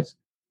spinning plates.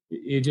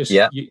 You just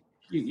Yeah.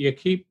 you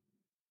keep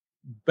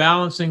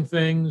balancing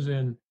things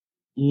and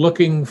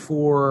looking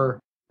for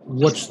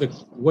what's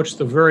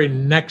the very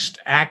next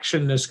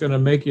action that's going to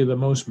make you the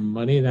most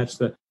money. That's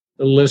the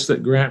list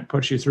that Grant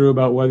puts you through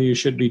about whether you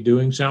should be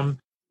doing something.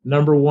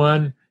 Number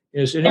one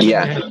is anything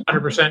that has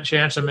 100%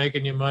 chance of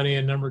making you money,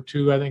 and number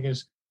two, I think,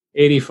 is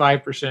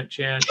 85%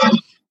 chance.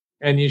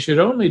 And you should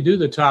only do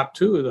the top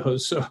two of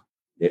those. So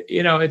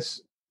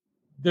it's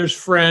there's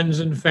friends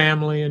and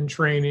family and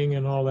training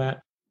and all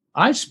that.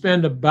 I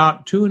spend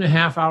about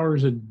 2.5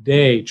 hours a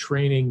day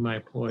training my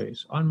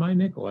employees on my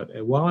nickel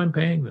while I'm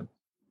paying them,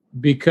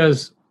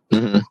 because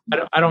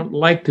I don't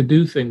like to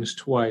do things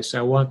twice.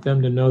 I want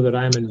them to know that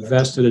I'm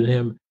invested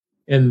in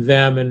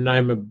them, and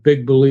I'm a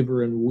big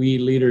believer in we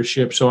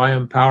leadership. So I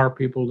empower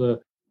people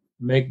to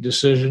make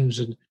decisions,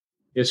 and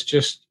it's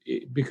just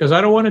because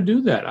I don't want to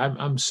do that.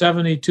 I'm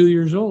 72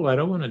 years old. I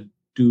don't want to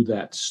do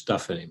that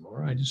stuff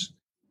anymore.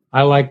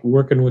 I like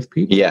working with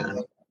people. Yeah.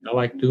 I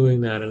like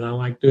doing that, and I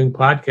like doing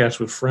podcasts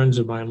with friends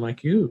of mine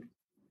like you.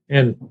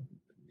 And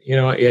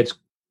it's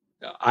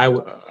I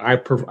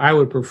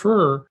would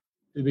prefer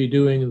to be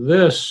doing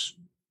this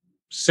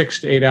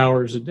 6 to 8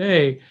 hours a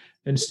day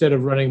instead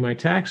of running my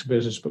tax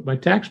business. But my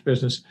tax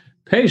business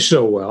pays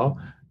so well,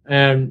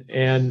 and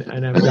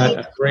I've got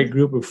a great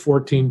group of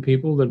 14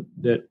 people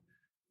that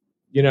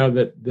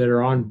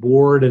are on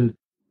board, and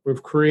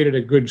we've created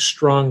a good,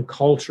 strong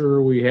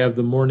culture. We have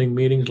the morning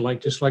meetings,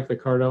 just like the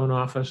Cardone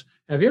office.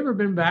 Have you ever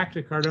been back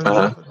to Cardone's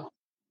office?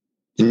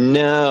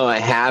 No, I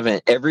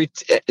haven't.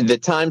 The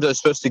times I was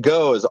supposed to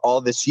go is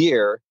all this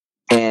year,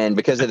 and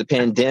because of the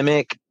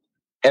pandemic,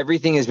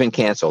 everything has been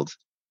canceled.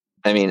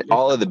 I mean,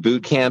 all of the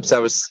boot camps I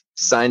was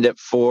signed up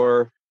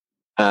for,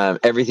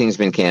 everything's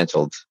been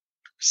canceled.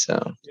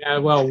 So yeah,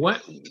 well,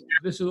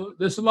 this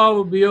will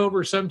all be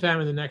over sometime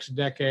in the next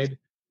decade.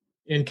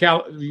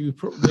 The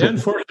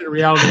unfortunate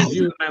reality is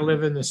you and I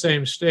live in the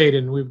same state,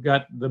 and we've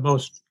got the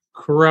most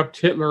corrupt,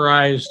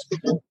 Hitlerized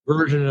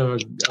version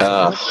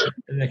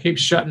and they keep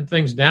shutting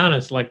things down.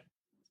 It's like,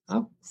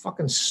 how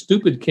fucking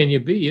stupid can you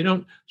be? You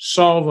don't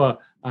solve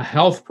a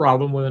health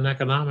problem with an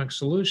economic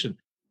solution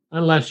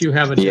unless you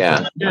have a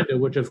different agenda,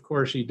 which of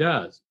course he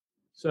does.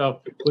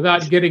 So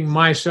without getting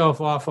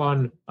myself off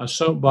on a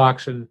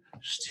soapbox and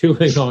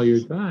stealing all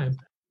your time.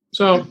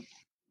 So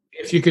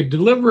if you could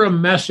deliver a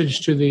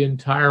message to the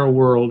entire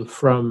world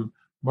from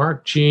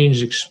Mark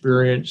Jean's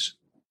experience,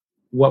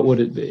 what would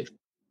it be?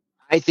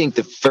 I think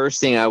the first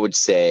thing I would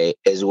say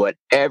is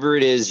whatever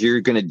it is you're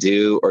going to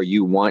do or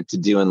you want to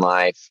do in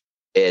life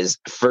is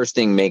first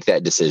thing, make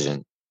that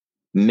decision.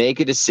 Make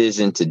a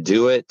decision to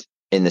do it.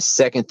 And the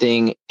second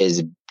thing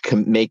is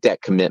make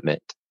that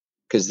commitment.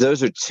 Because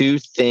those are two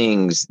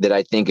things that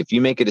I think if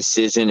you make a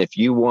decision, if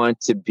you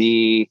want to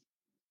be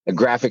a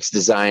graphics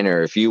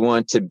designer, if you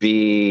want to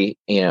be,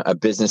 a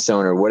business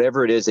owner,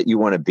 whatever it is that you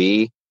want to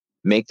be,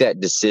 make that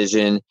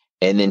decision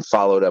and then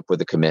follow it up with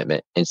a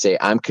commitment and say,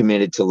 I'm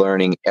committed to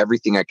learning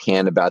everything I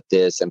can about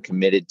this. I'm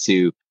committed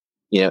to,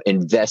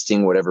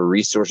 investing whatever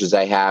resources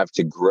I have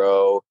to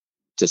grow,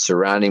 to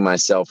surrounding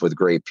myself with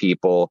great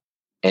people,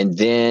 and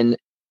then,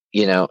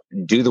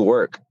 do the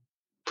work,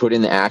 put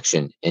in the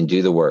action and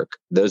do the work.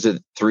 Those are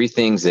the three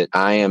things that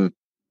I am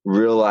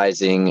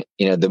realizing,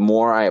 the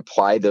more I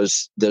apply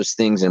those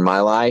things in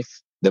my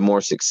life, the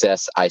more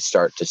success I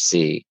start to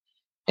see.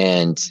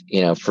 And,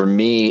 for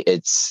me,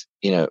 it's,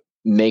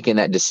 making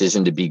that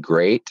decision to be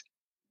great.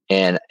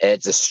 And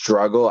it's a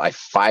struggle. I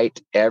fight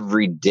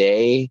every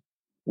day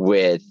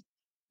with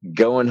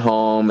going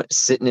home,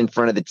 sitting in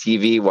front of the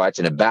TV,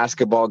 watching a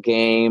basketball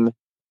game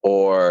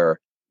or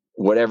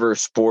whatever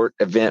sport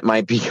event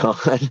might be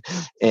on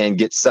and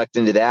get sucked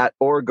into that,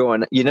 or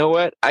going, you know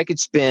what? I could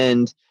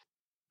spend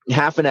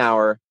half an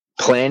hour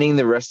planning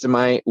the rest of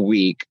my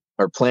week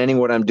or planning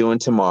what I'm doing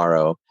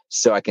tomorrow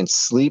so I can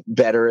sleep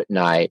better at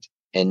night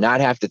and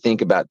not have to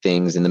think about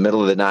things in the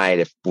middle of the night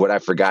if what I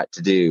forgot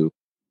to do,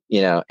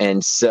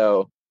 And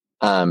so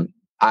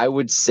I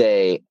would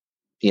say,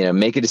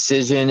 make a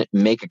decision,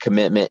 make a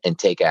commitment, and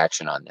take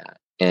action on that.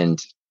 And,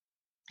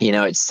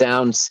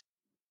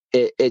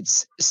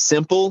 it's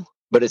simple,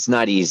 but it's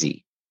not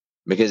easy,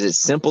 because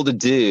it's simple to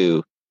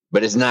do,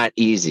 but it's not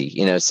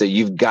easy, so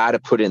you've got to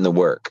put in the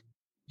work.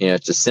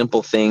 It's a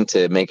simple thing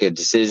to make a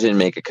decision,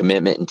 make a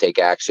commitment, and take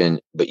action,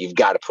 but you've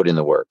got to put in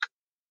the work.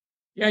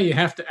 Yeah, you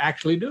have to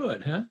actually do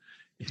it, huh?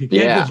 You can't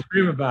Yeah, just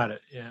dream about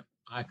it. Yeah,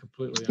 I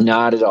completely understand.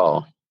 not at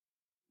all.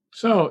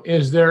 So,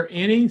 is there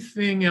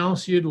anything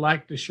else you'd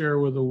like to share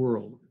with the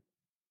world?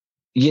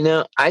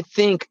 I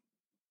think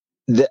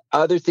the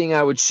other thing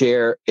I would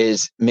share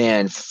is,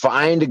 man,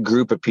 find a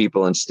group of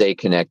people and stay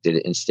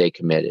connected and stay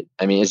committed.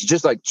 I mean, it's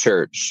just like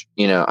church.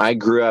 I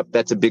grew up,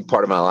 that's a big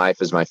part of my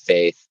life is my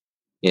faith,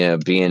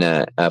 being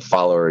a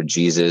follower of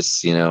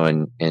Jesus,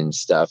 and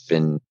stuff.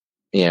 And,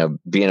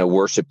 being a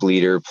worship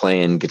leader,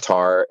 playing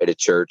guitar at a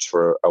church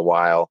for a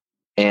while.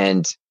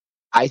 And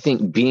I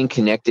think being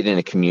connected in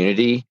a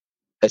community,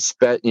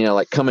 especially,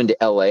 like coming to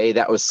LA,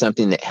 that was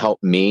something that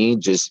helped me,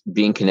 just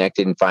being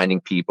connected and finding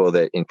people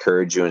that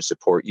encourage you and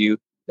support you,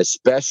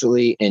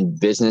 especially in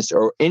business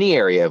or any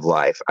area of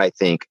life. I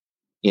think,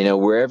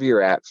 wherever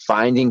you're at,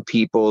 finding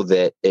people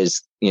that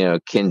is,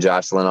 Ken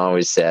Jocelyn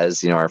always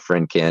says, our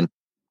friend Ken,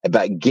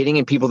 about getting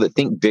in people that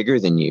think bigger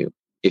than you.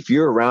 If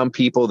you're around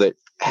people that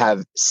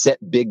have set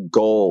big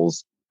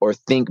goals or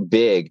think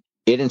big,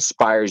 it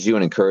inspires you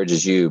and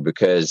encourages you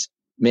because,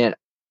 man,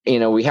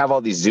 we have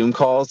all these Zoom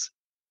calls.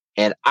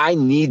 And I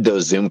need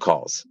those Zoom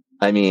calls.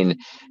 I mean,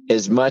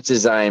 as much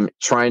as I'm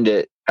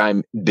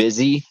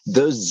busy,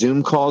 those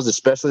Zoom calls,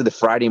 especially the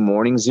Friday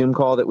morning Zoom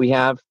call that we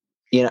have,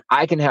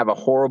 I can have a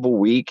horrible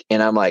week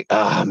and I'm like,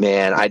 oh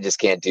man, I just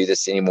can't do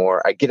this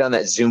anymore. I get on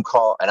that Zoom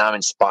call and I'm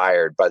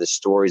inspired by the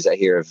stories I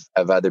hear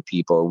of other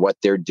people or what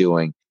they're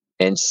doing.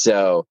 And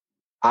so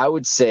I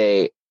would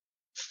say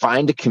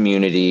find a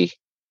community,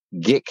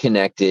 get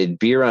connected,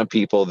 be around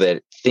people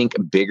that think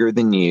bigger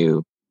than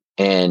you.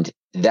 And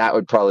that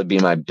would probably be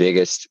my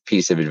biggest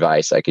piece of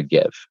advice I could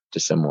give to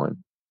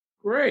someone.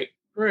 Great,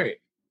 great.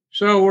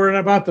 So we're at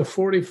about the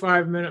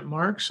 45-minute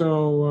mark.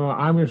 So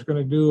I'm just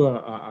going to do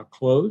a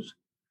close.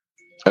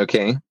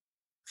 Okay.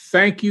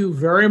 Thank you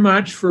very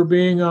much for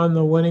being on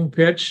the Winning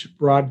Pitch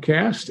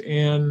broadcast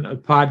and a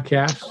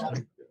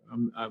podcast.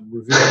 I'm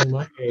revealing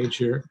my age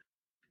here.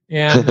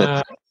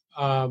 And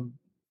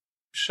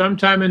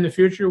sometime in the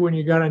future, when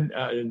you got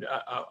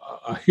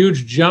a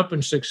huge jump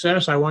in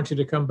success, I want you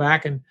to come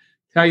back and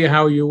tell you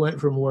how you went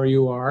from where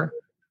you are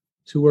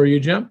to where you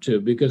jumped to,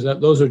 because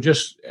those are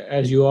just,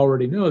 as you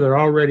already know, they're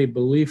already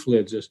belief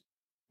lids.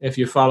 If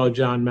you follow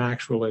John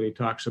Maxwell that he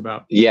talks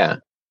about. Yeah.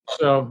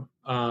 So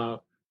I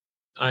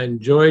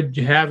enjoyed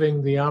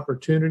having the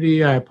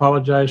opportunity. I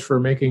apologize for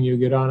making you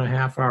get on a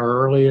half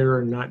hour earlier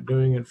and not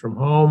doing it from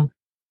home.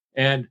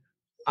 And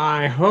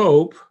I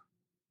hope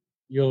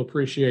you'll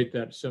appreciate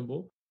that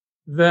symbol,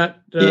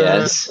 that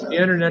Yes. the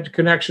internet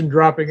connection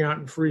dropping out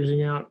and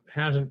freezing out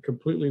hasn't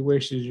completely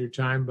wasted your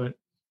time, but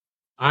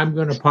I'm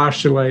going to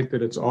postulate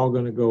that it's all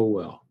going to go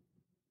well.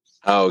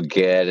 Oh,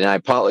 good. And I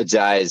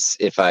apologize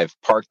if I've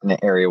parked in an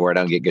area where I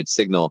don't get good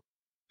signal.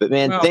 But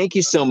man, thank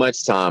you so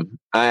much, Tom.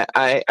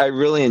 I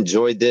really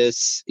enjoyed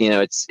this.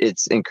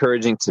 It's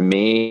encouraging to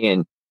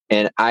me,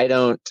 and I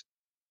don't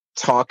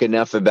talk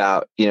enough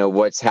about,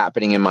 what's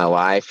happening in my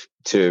life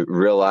to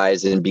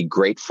realize and be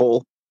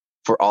grateful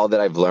for all that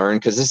I've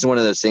learned. Cause this is one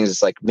of those things.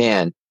 It's like,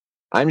 man,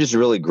 I'm just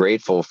really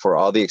grateful for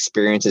all the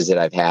experiences that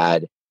I've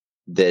had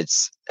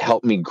that's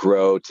helped me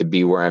grow to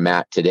be where I'm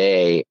at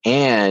today,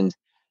 and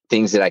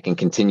things that I can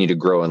continue to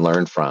grow and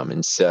learn from.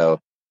 And so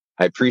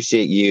I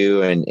appreciate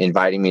you and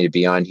inviting me to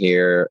be on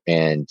here.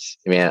 And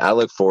man, I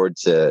look forward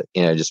to,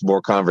 just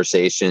more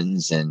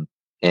conversations and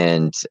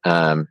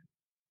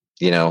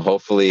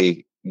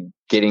hopefully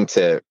getting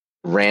to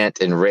rant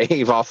and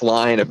rave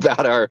offline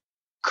about our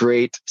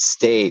great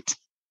state.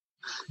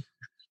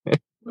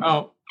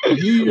 Well,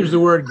 you use the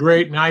word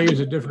great and I use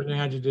a different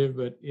adjective,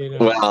 but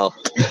Well,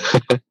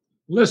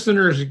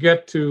 listeners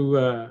get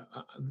to,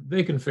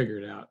 they can figure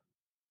it out.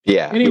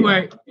 Yeah.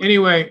 Anyway,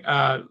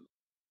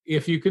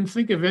 if you can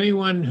think of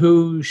anyone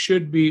who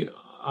should do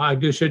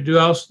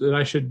that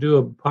I should do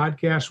a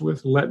podcast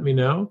with, let me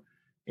know.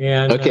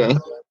 And okay.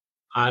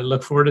 I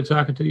look forward to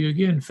talking to you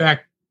again. In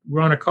fact,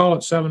 we're on a call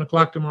at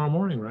 7:00 tomorrow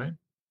morning, right?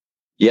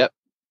 Yep.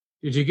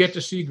 Did you get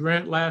to see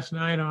Grant last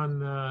night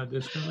on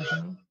Discovery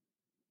Channel?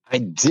 I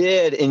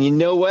did. And you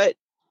know what?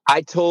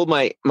 I told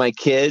my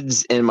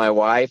kids and my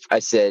wife, I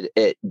said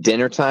at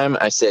dinner time,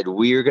 I said,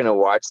 we are going to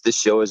watch this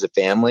show as a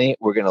family.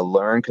 We're going to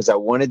learn, because I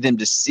wanted them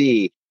to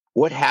see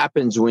what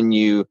happens when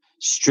you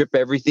strip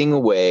everything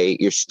away.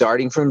 You're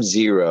starting from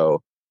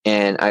zero.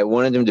 And I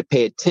wanted them to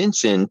pay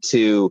attention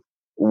to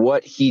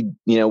what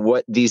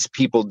what these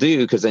people do,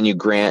 because I knew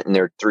Grant and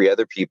there are three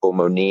other people,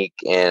 Monique,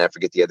 and I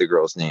forget the other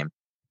girl's name,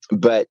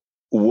 but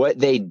what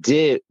they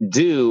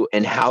do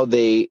and how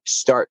they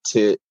start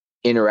to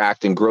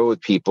interact and grow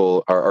with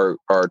people or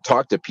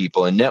talk to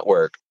people and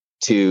network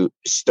to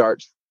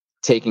start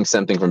taking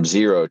something from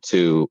zero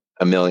to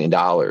 $1 million.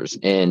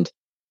 And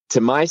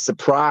to my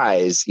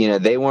surprise,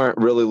 they weren't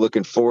really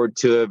looking forward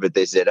to it, but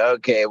they said,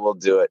 okay, we'll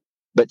do it.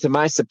 But to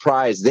my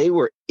surprise, they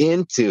were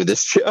into the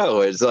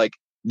show. It's like,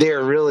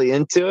 they're really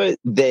into it.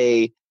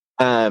 They,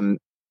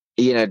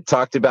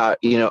 talked about,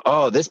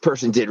 oh, this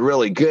person did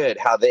really good,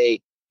 how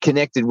they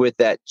connected with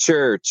that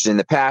church and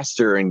the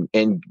pastor and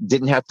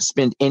didn't have to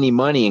spend any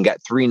money and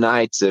got 3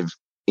 nights of,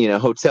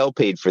 hotel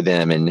paid for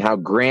them, and how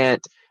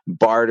Grant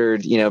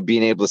bartered,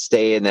 being able to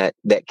stay in that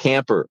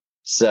camper.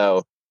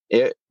 So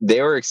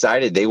they were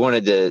excited. They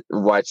wanted to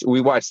watch.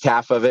 We watched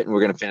half of it, and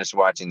we're going to finish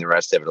watching the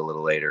rest of it a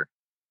little later.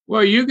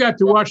 Well, you got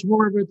to watch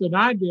more of it than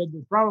I did.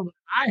 The problem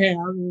I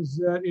have is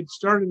that it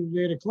started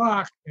at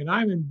 8:00, and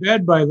I'm in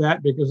bed by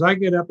that because I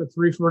get up at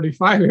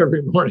 3:45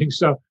 every morning.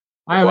 So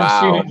I haven't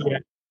seen it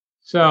yet.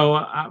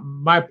 So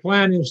my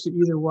plan is to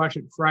either watch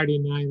it Friday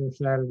night or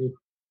Saturday.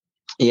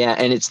 Yeah,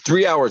 and it's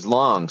 3 hours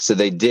long. So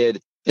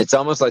it's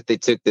almost like they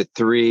took the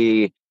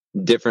 3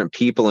 different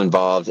people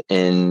involved,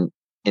 and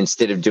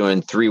instead of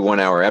doing 3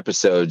 1-hour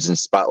episodes and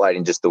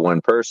spotlighting just the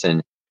one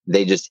person,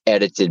 they just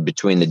edited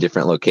between the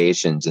different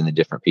locations and the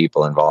different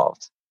people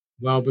involved.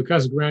 Well,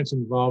 because Grant's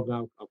involved,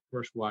 I'll of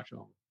course watch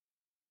all.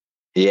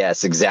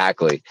 Yes,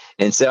 exactly.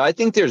 And so I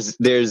think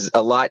there's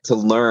a lot to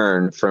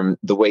learn from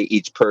the way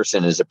each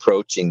person is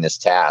approaching this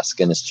task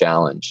and this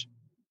challenge.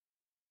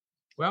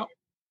 Well,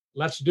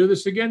 let's do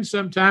this again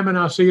sometime, and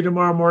I'll see you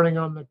tomorrow morning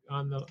on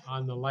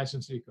the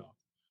licensee call.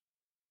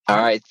 All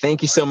right.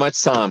 Thank you so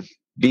much, Tom.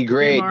 Be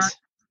great. Hey, Mark.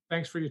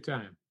 Thanks for your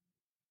time.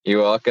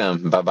 You're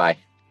welcome. Bye-bye.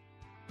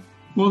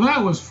 Well,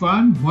 that was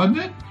fun, wasn't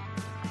it?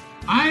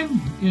 I'm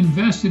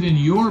invested in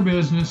your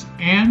business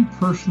and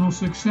personal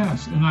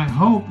success, and I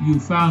hope you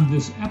found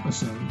this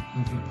episode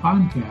of the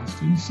podcast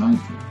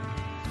insightful.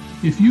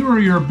 If you or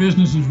your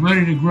business is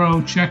ready to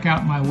grow, check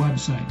out my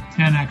website,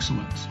 10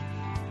 Excellence.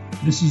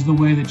 This is the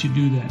way that you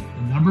do that.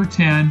 The number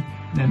 10,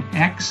 then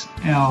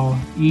xlenz.com.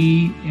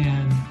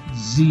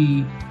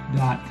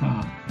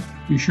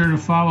 Be sure to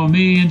follow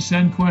me and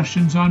send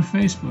questions on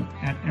Facebook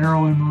at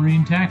Aero and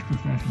Marine Tax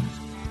Professionals,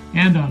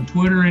 and on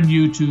Twitter and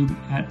YouTube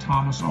at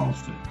Thomas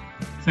Alston.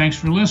 Thanks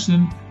for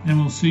listening, and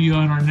we'll see you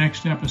on our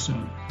next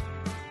episode.